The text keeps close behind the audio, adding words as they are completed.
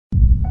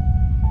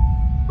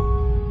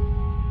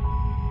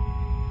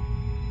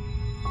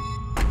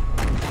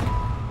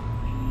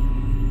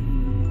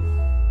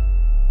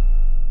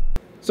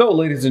So,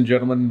 ladies and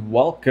gentlemen,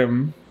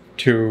 welcome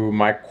to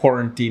my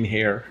quarantine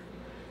here.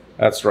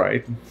 That's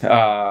right.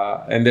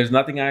 And there's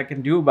nothing I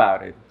can do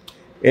about it.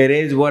 It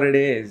is what it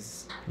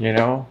is, you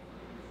know?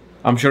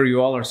 I'm sure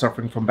you all are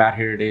suffering from bad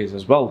hair days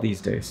as well these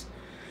days.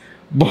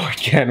 Boy,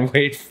 can't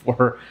wait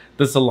for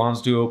the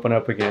salons to open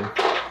up again.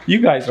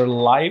 You guys are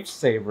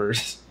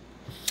lifesavers.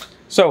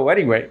 So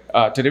anyway,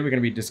 today we're going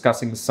to be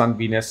discussing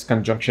Sun-Venus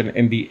conjunction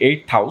in the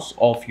 8th house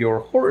of your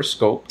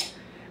horoscope,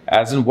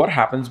 as in what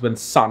happens when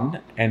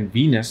Sun and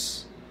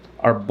Venus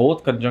are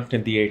both conjunct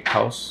in the 8th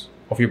house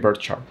of your birth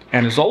chart.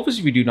 And as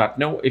always, we do not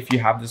know if you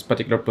have this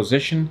particular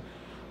position,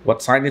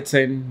 what sign it's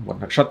in, what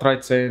nakshatra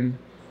it's in,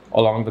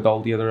 along with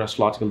all the other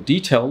astrological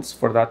details.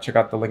 For that, check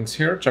out the links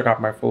here. Check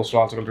out my full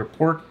astrological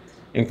report,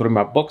 including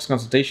my books,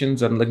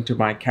 consultations, and link to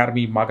my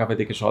academy, Maga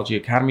Vedic Astrology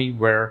Academy,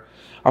 where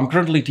I'm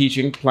currently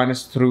teaching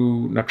planets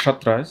through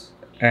nakshatras.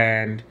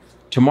 And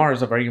tomorrow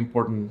is a very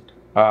important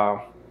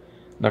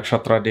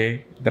nakshatra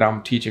day that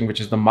I'm teaching, which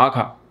is the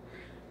Magha.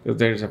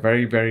 There's a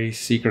very, very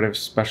secretive,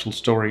 special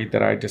story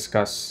that I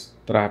discuss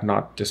that I have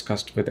not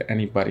discussed with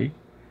anybody.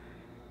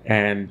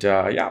 And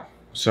yeah,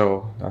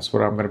 so that's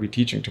what I'm going to be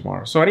teaching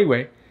tomorrow. So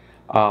anyway,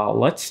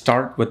 let's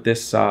start with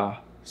this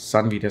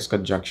Sun-Venus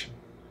conjunction.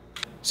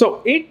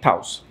 So 8th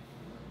house.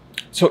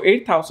 So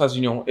 8th house, as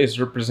you know, is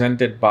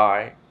represented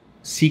by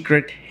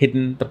secret,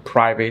 hidden, the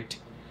private,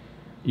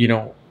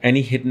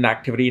 any hidden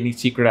activity, any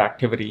secret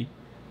activity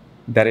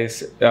that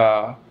is,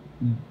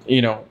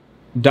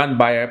 done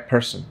by a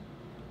person.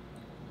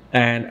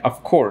 And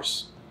of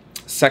course,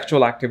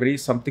 sexual activity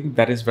is something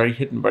that is very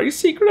hidden, very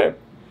secretive.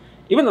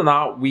 Even though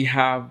now we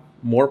have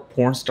more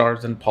porn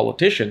stars than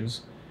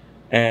politicians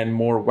and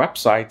more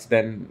websites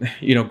than,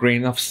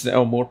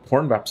 more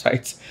porn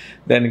websites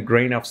than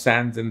grain of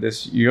sands in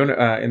this,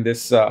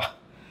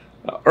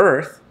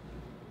 earth,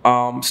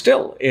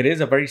 still, it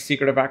is a very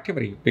secretive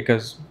activity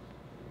because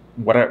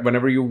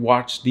whenever you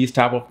watch these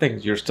type of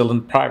things, you're still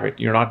in private.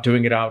 You're not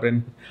doing it out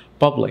in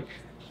public.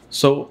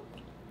 So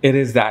it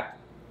is that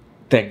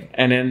thing.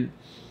 And then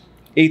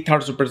 8th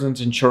house represents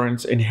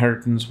insurance,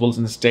 inheritance, wills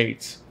and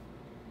estates,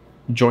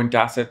 joint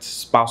assets,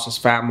 spouse's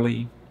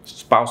family,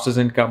 spouse's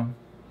income.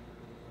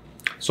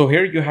 So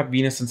here you have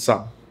Venus and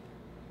Sun.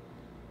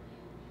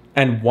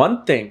 And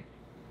one thing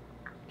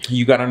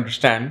you got to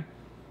understand,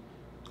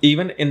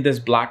 even in this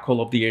black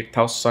hole of the 8th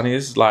house, Sun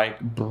is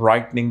like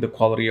brightening the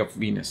quality of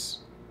Venus.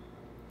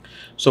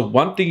 So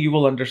one thing you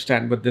will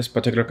understand with this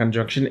particular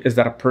conjunction is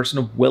that a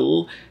person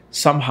will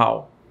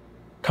somehow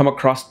come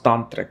across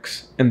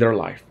tantrics in their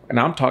life. And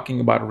I'm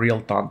talking about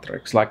real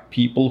tantrics, like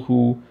people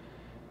who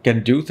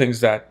can do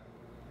things that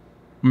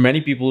many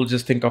people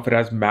just think of it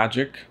as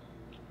magic.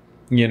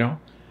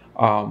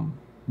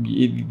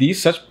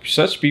 These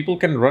such people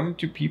can run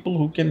into people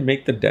who can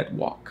make the dead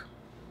walk.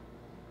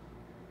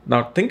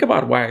 Now think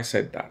about why I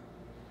said that.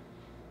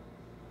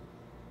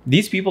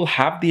 These people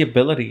have the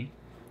ability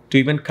to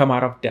even come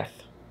out of death.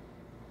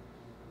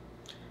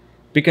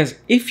 Because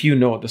if you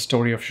know the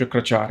story of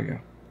Shukracharya,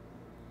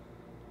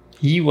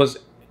 he was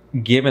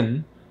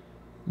given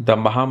the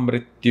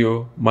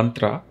Mahamrityu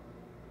mantra,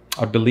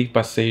 I believe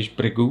by sage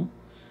Brigu,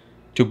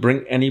 to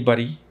bring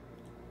anybody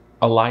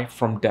alive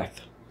from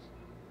death.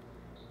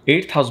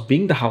 8th house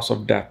being the house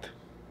of death,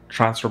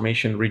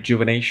 transformation,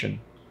 rejuvenation.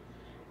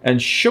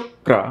 And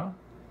Shukra,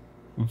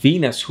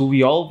 Venus, who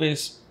we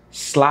always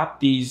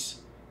slap these,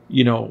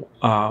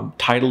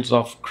 titles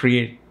of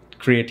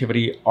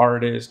creativity,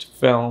 artist,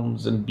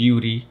 films, and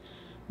beauty,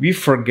 we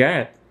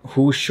forget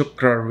who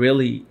Shukra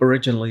really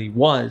originally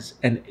was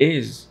and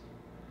is.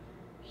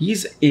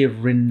 He's a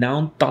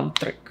renowned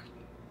tantric.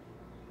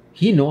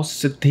 He knows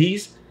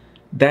siddhis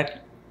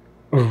that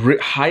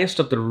highest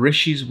of the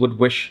rishis would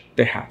wish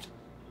they had.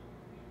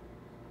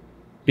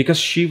 Because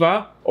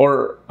Shiva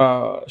or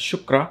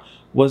Shukra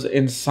was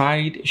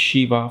inside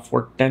Shiva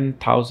for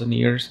 10,000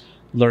 years,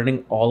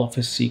 learning all of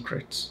his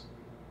secrets,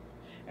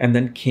 and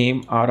then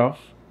came out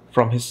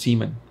from his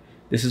semen.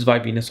 This is why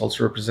Venus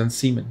also represents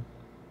semen.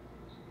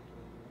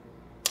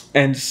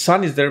 And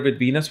Sun is there with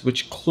Venus,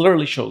 which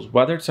clearly shows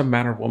whether it's a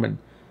man or woman,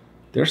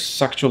 their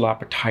sexual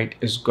appetite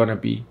is going to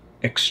be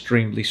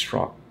extremely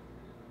strong.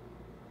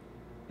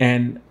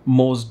 And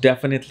most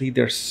definitely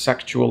their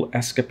sexual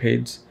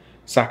escapades,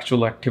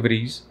 sexual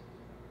activities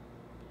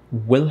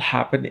will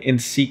happen in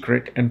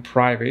secret and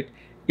private,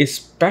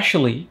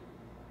 especially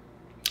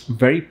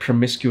very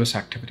promiscuous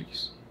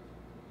activities,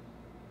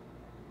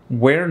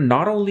 where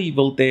not only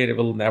will they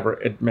will never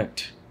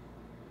admit,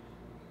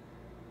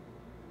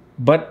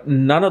 but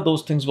none of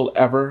those things will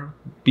ever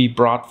be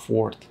brought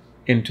forth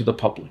into the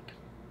public.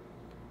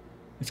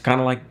 It's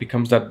kind of like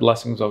becomes that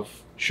blessings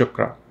of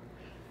Shukra.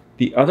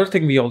 The other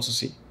thing we also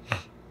see,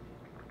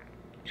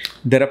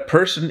 that a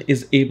person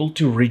is able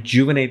to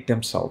rejuvenate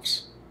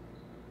themselves,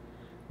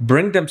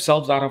 bring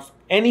themselves out of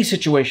any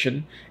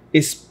situation,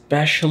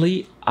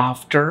 especially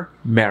after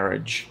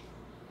marriage.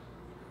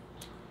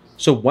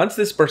 So once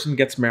this person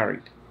gets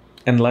married,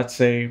 and let's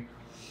say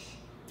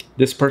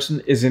this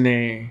person is in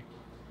a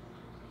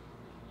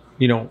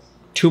 $2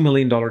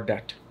 million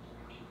debt,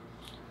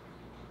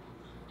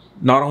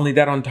 Not only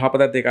that, on top of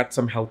that, they got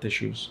some health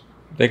issues.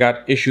 They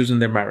got issues in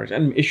their marriage,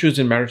 and issues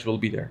in marriage will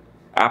be there.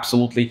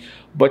 Absolutely.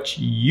 But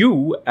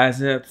you,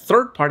 as a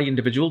third party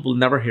individual, will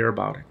never hear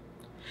about it,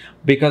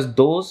 because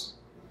those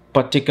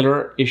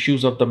particular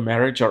issues of the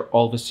marriage are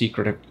always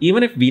secretive.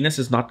 Even if Venus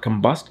is not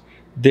combust,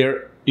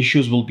 their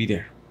issues will be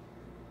there,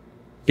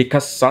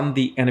 because Sun,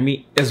 the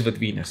enemy, is with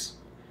Venus.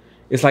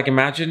 It's like,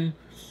 imagine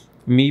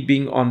me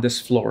being on this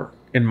floor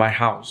in my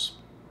house.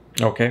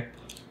 Okay,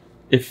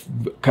 if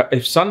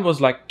Sun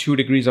was like 2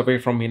 degrees away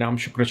from me, now I'm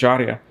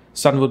Shukracharya,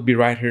 Sun would be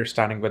right here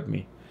standing with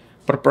me.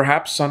 But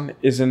perhaps Sun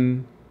is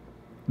in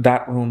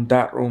that room,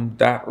 that room,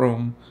 that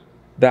room,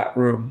 that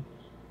room.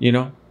 You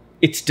know,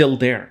 it's still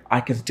there.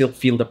 I can still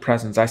feel the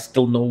presence. I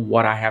still know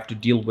what I have to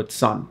deal with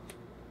Sun.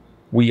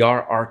 We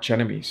are arch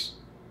enemies.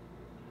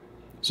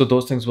 So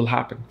those things will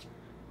happen.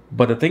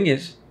 But the thing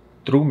is,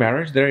 through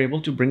marriage, they're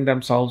able to bring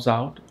themselves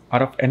out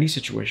of any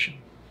situation.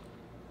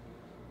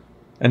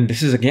 And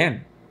this is,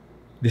 again,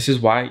 this is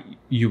why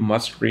you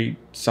must read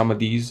some of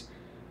these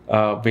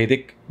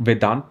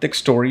Vedantic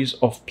stories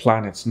of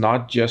planets,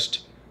 not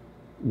just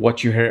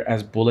what you hear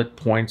as bullet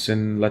points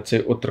in, let's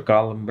say,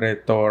 Uttrakal,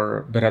 Amrit,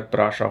 or Bharat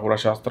Parasha,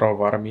 Horashastra, or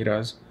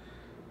Varamiras.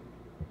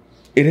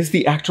 It is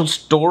the actual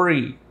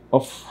story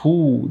of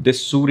who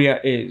this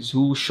Surya is,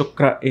 who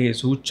Shukra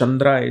is, who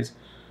Chandra is.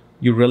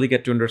 You really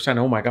get to understand,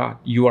 oh my God,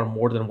 you are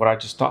more than what I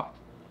just thought.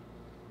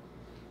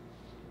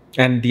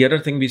 And the other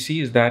thing we see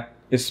is that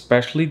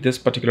especially this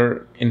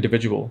particular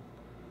individual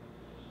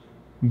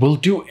will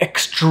do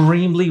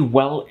extremely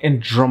well in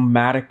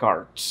dramatic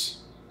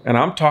arts. And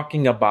I'm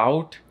talking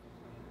about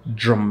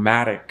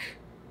dramatic.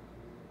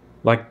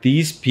 Like,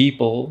 these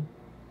people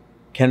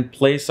can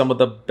play some of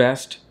the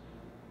best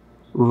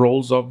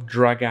roles of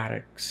drug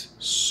addicts,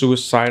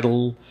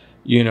 suicidal,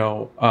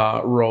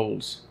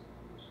 roles,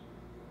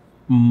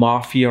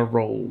 mafia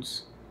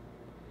roles.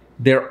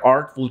 Their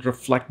art will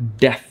reflect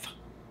death.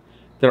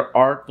 Their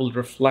art will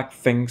reflect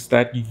things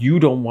that you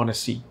don't want to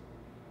see.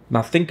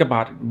 Now think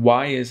about it.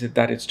 Why is it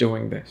that it's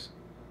doing this?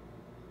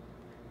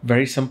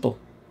 Very simple.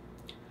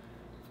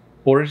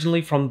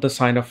 Originally from the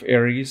sign of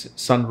Aries,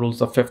 Sun rules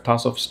the 5th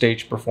house of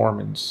stage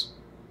performance,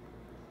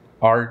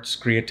 arts,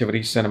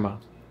 creativity, cinema,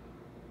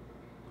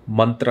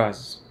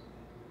 mantras.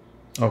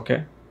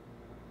 Okay.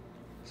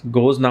 So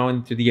goes now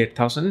into the 8th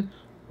house. And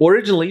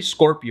originally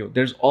Scorpio.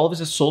 There's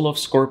always a soul of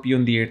Scorpio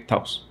in the 8th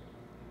house.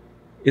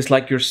 It's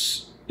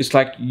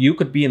like you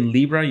could be in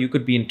Libra, you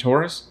could be in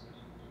Taurus,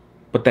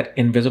 but that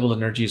invisible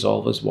energy is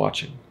always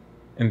watching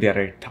in their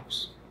 8th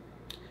house.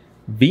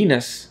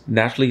 Venus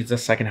naturally is the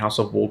 2nd house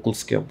of vocal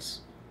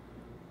skills,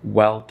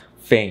 wealth,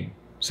 fame,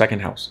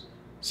 2nd house.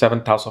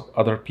 7th house of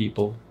other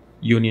people,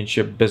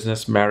 unionship,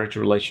 business, marriage,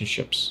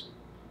 relationships.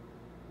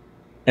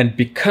 And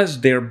because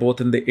they're both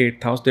in the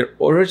 8th house, they're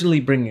originally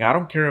bringing, I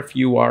don't care if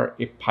you are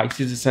a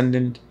Pisces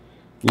ascendant,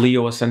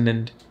 Leo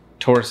ascendant,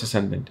 Taurus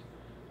ascendant.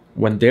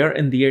 When they're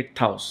in the 8th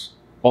house,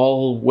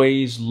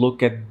 always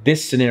look at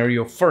this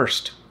scenario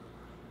first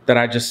that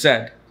I just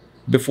said,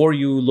 before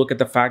you look at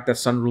the fact that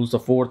Sun rules the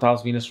 4th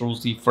house, Venus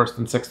rules the 1st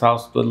and 6th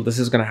house. Well, this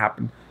is going to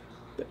happen.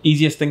 The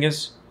easiest thing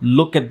is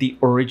look at the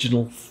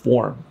original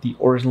form, the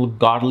original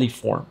godly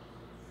form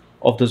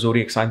of the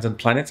zodiac signs and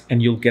planets,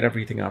 and you'll get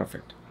everything out of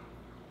it.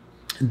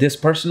 This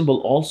person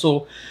will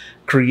also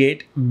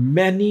create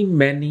many,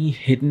 many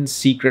hidden,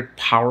 secret,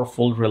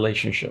 powerful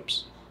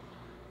relationships,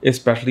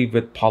 especially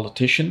with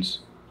politicians,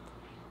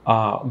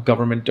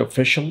 government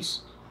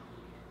officials,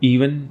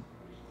 even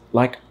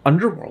like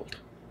underworld,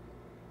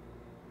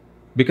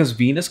 because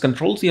Venus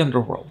controls the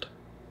underworld.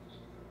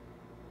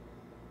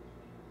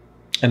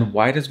 And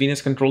why does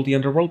Venus control the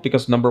underworld?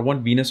 Because number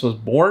one, Venus was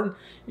born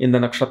in the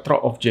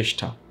nakshatra of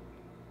Jyeshtha,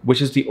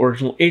 which is the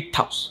original 8th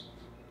house.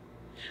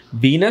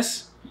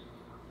 Venus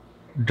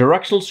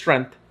directional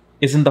strength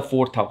is in the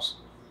 4th house,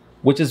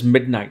 which is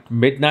midnight.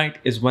 Midnight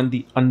is when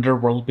the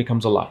underworld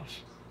becomes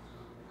alive.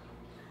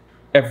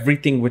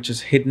 Everything which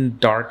is hidden,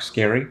 dark,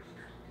 scary,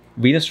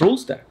 Venus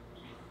rules that.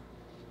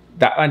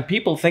 And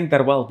people think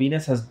that, well,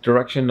 Venus has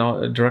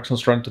directional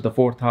strength to the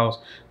 4th house,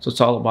 so it's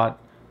all about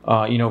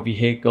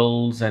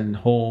vehicles and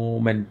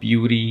home and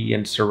beauty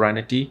and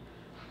serenity.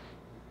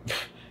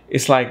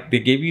 It's like they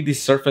gave you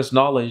this surface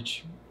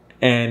knowledge,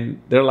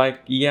 and they're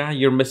like, yeah,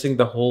 you're missing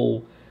the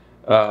whole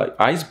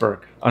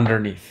iceberg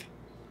underneath.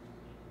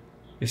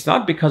 It's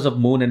not because of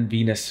Moon and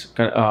Venus,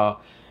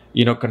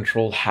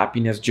 control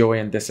happiness, joy,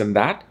 and this and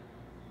that.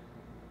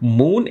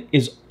 Moon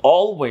is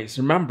always,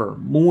 remember,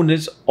 Moon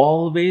is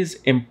always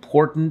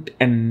important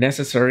and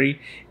necessary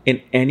in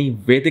any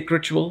Vedic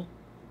ritual,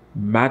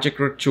 magic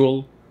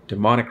ritual,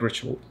 demonic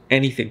ritual,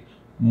 anything.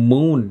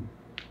 Moon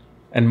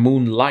and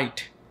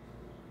moonlight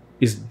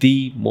is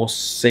the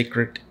most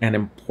sacred and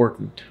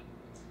important.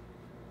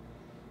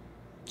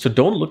 So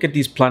don't look at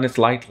these planets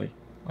lightly.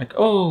 Like,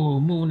 oh,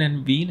 Moon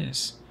and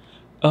Venus.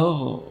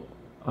 Oh,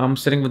 I'm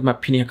sitting with my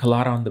pina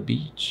colada on the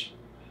beach.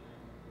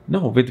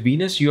 No, with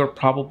Venus, you're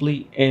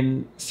probably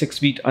in 6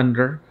 feet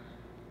under,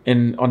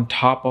 on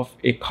top of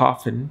a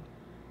coffin,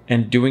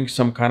 and doing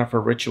some kind of a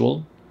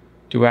ritual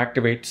to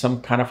activate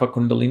some kind of a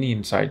kundalini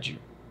inside you.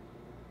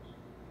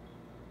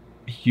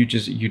 You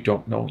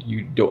don't know.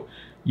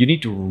 You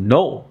need to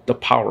know the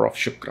power of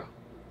Shukra.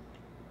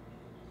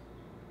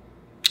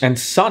 And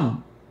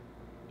Sun,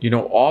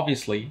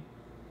 obviously,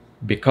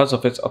 because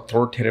of its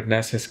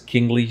authoritativeness, his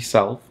kingly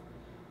self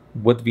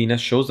with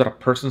Venus shows that a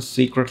person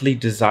secretly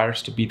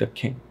desires to be the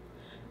king,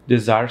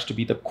 desires to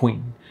be the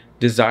queen,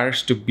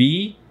 desires to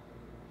be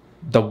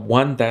the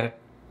one that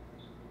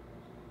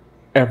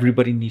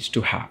everybody needs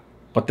to have,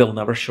 but they'll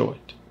never show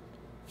it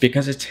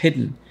because it's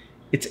hidden.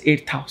 It's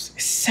 8th house.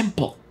 It's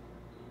simple.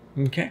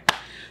 Okay.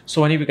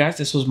 So anyway, guys,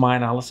 this was my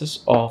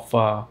analysis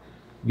of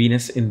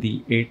Venus in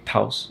the 8th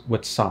house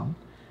with Sun.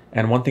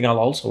 And one thing I'll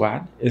also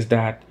add is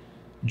that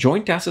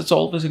joint assets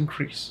always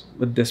increase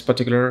with this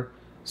particular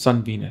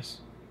Sun Venus.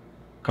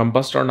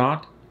 Combust or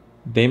not,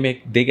 they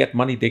get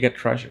money, they get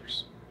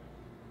treasures.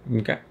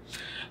 Okay.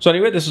 So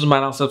anyway, this is my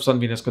analysis of Sun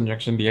Venus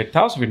conjunction in the 8th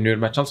house. If you're new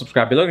to my channel,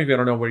 subscribe below. If you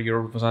don't know where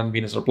your Sun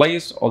Venus are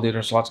placed, all the other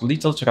astrological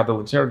details, check out the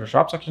links here in the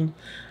shop section.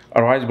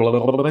 Otherwise,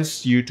 we'll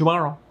see you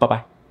tomorrow. Bye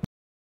bye.